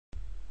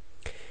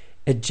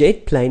A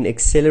jet plane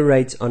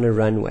accelerates on a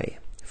runway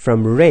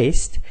from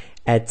rest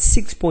at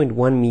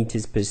 6.1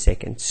 meters per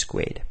second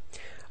squared.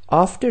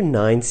 After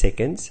 9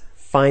 seconds,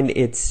 find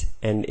its,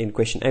 and in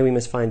question A we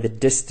must find the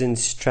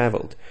distance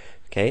traveled.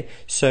 Okay,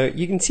 so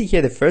you can see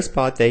here the first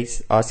part they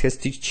ask us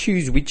to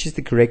choose which is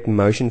the correct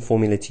motion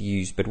formula to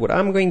use. But what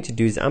I'm going to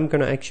do is I'm going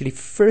to actually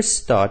first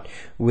start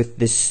with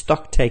the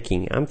stock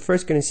taking. I'm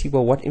first going to see,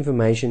 well, what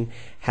information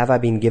have I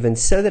been given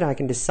so that I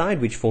can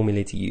decide which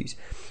formula to use.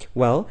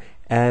 Well,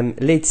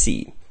 let's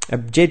see. A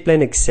jet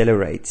plane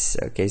accelerates.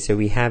 Okay, so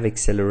we have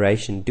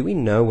acceleration. Do we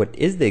know what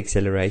is the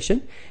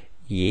acceleration?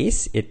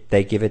 Yes,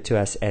 they give it to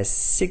us as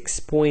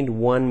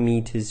 6.1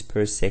 meters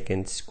per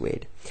second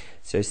squared.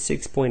 So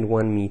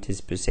 6.1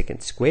 meters per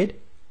second squared.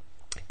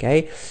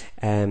 Okay,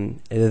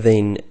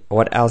 then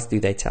what else do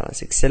they tell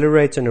us?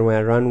 Accelerates on a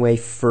runway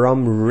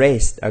from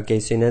rest. Okay,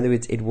 so in other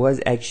words, it was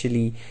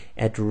actually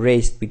at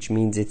rest, which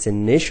means its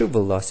initial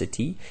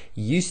velocity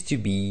used to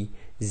be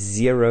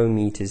 0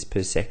 meters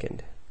per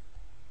second.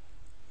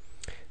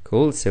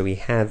 Cool, so we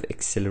have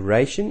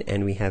acceleration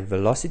and we have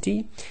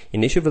velocity,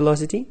 initial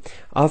velocity.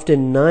 After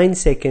 9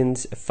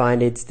 seconds,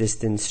 find its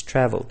distance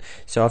traveled.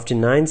 So after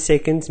 9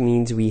 seconds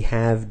means we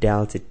have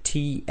delta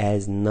t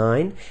as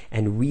 9,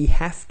 and we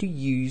have to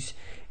use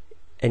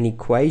an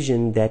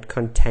equation that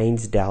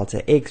contains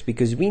delta x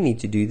because we need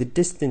to do the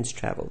distance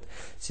traveled.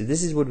 So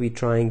this is what we're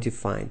trying to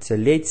find. So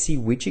let's see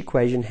which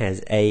equation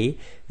has a,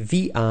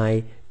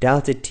 vi,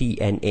 delta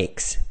t, and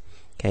x.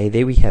 Okay,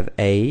 there we have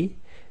a,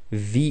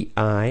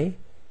 vi,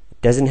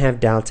 doesn't have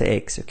delta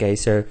x. Okay,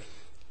 so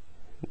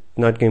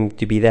not going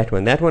to be that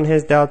one. That one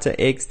has delta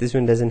x. This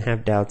one doesn't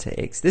have delta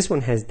x. This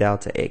one has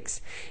delta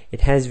x. It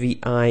has vi.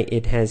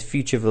 It has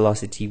future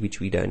velocity, which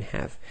we don't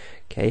have.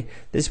 Okay,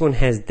 this one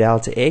has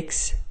delta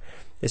x.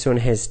 This one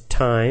has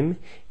time.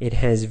 It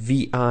has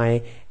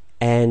vi,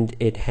 and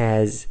it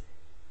has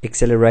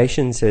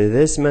acceleration. So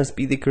this must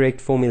be the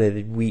correct formula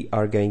that we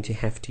are going to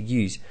have to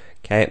use.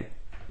 Okay,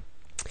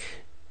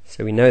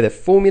 so we know the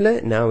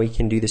formula. Now we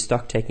can do the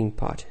stock taking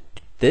part.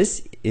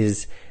 This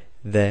is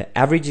the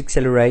average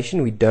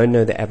acceleration. We don't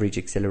know the average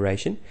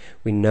acceleration.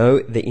 We know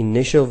the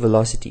initial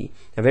velocity.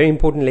 Now, very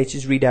important, let's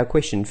just read our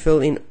question.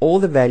 Fill in all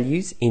the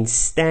values in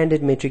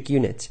standard metric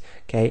units.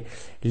 Okay,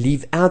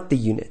 leave out the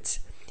units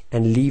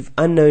and leave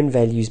unknown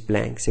values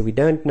blank. So we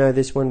don't know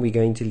this one, we're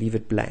going to leave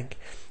it blank.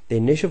 The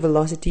initial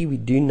velocity we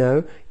do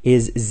know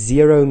is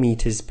 0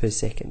 meters per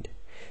second.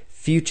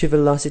 Future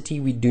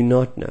velocity we do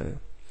not know.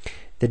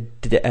 The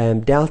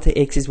delta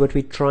x is what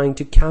we're trying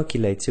to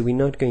calculate, so we're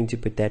not going to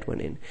put that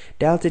one in.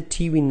 Delta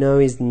t we know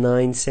is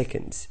 9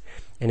 seconds.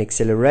 And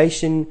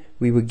acceleration,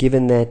 we were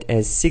given that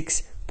as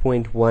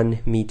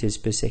 6.1 meters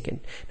per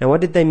second. Now,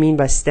 what did they mean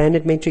by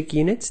standard metric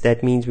units?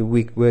 That means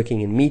we're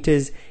working in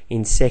meters,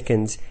 in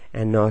seconds,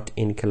 and not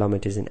in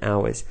kilometers and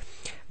hours.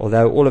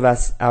 Although all of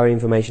our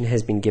information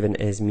has been given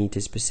as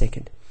meters per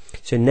second.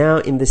 So now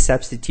in the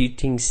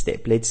substituting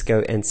step, let's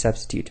go and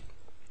substitute.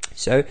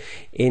 So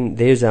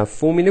there's our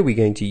formula. We're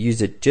going to use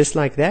it just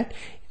like that.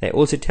 They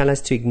also tell us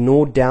to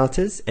ignore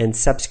deltas and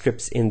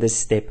subscripts in this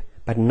step,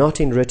 but not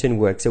in written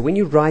work. So when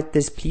you write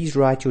this, please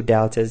write your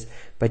deltas,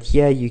 but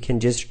here you can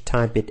just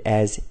type it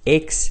as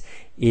x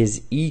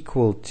is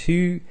equal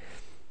to,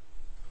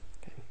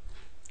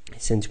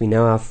 since we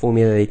know our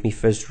formula, let me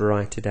first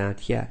write it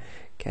out here.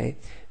 Okay,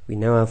 we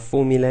know our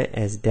formula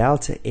as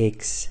delta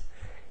x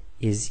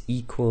is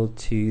equal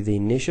to the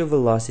initial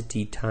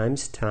velocity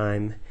times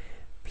time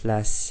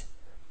plus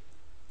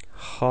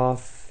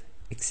half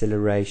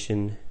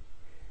acceleration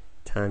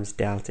times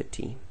delta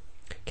t.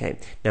 Okay,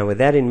 now with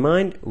that in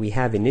mind, we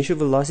have initial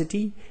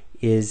velocity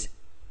is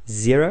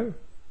 0,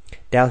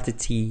 delta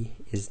t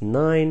is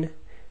 9,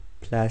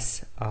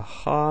 plus a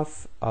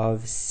half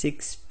of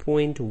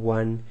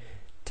 6.1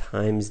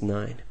 times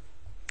 9.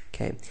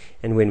 Okay,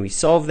 and when we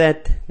solve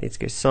that, let's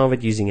go solve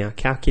it using our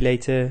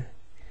calculator.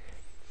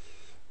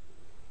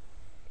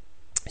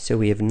 So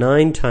we have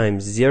 9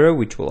 times 0,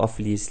 which will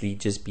obviously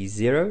just be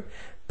 0,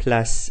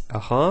 plus a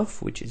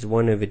half, which is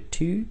 1 over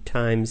 2,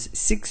 times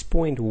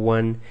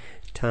 6.1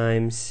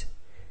 times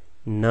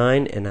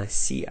 9, and I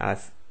see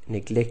I've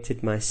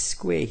neglected my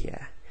square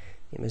here.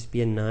 There must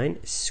be a 9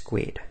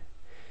 squared.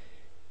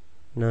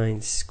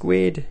 9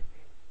 squared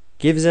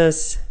gives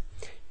us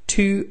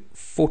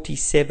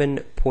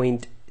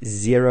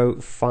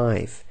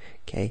 247.05.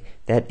 Okay,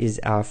 that is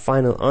our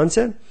final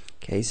answer.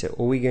 Okay, so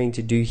all we're going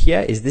to do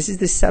here is, this is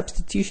the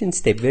substitution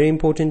step. Very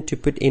important to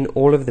put in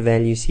all of the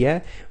values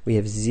here. We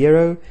have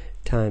 0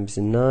 times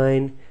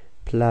 9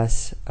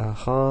 plus a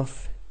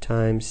half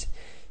times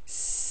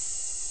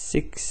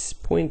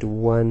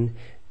 6.1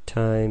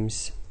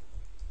 times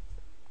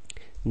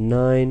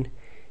 9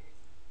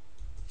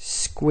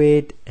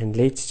 squared. And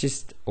let's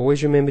just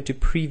always remember to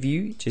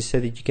preview, just so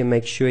that you can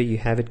make sure you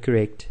have it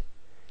correct.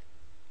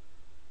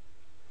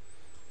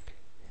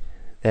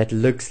 That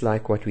looks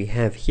like what we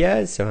have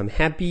here, so I'm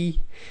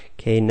happy.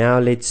 Okay, now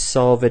let's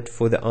solve it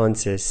for the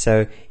answer.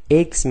 So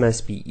x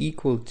must be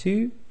equal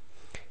to,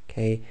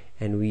 okay,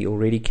 and we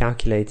already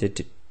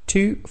calculated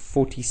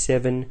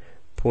 247.05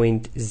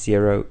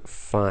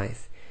 0.05.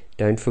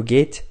 Don't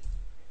forget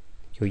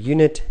your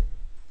unit,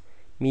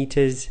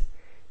 meters,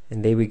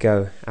 and there we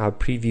go. Our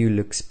preview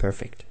looks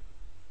perfect.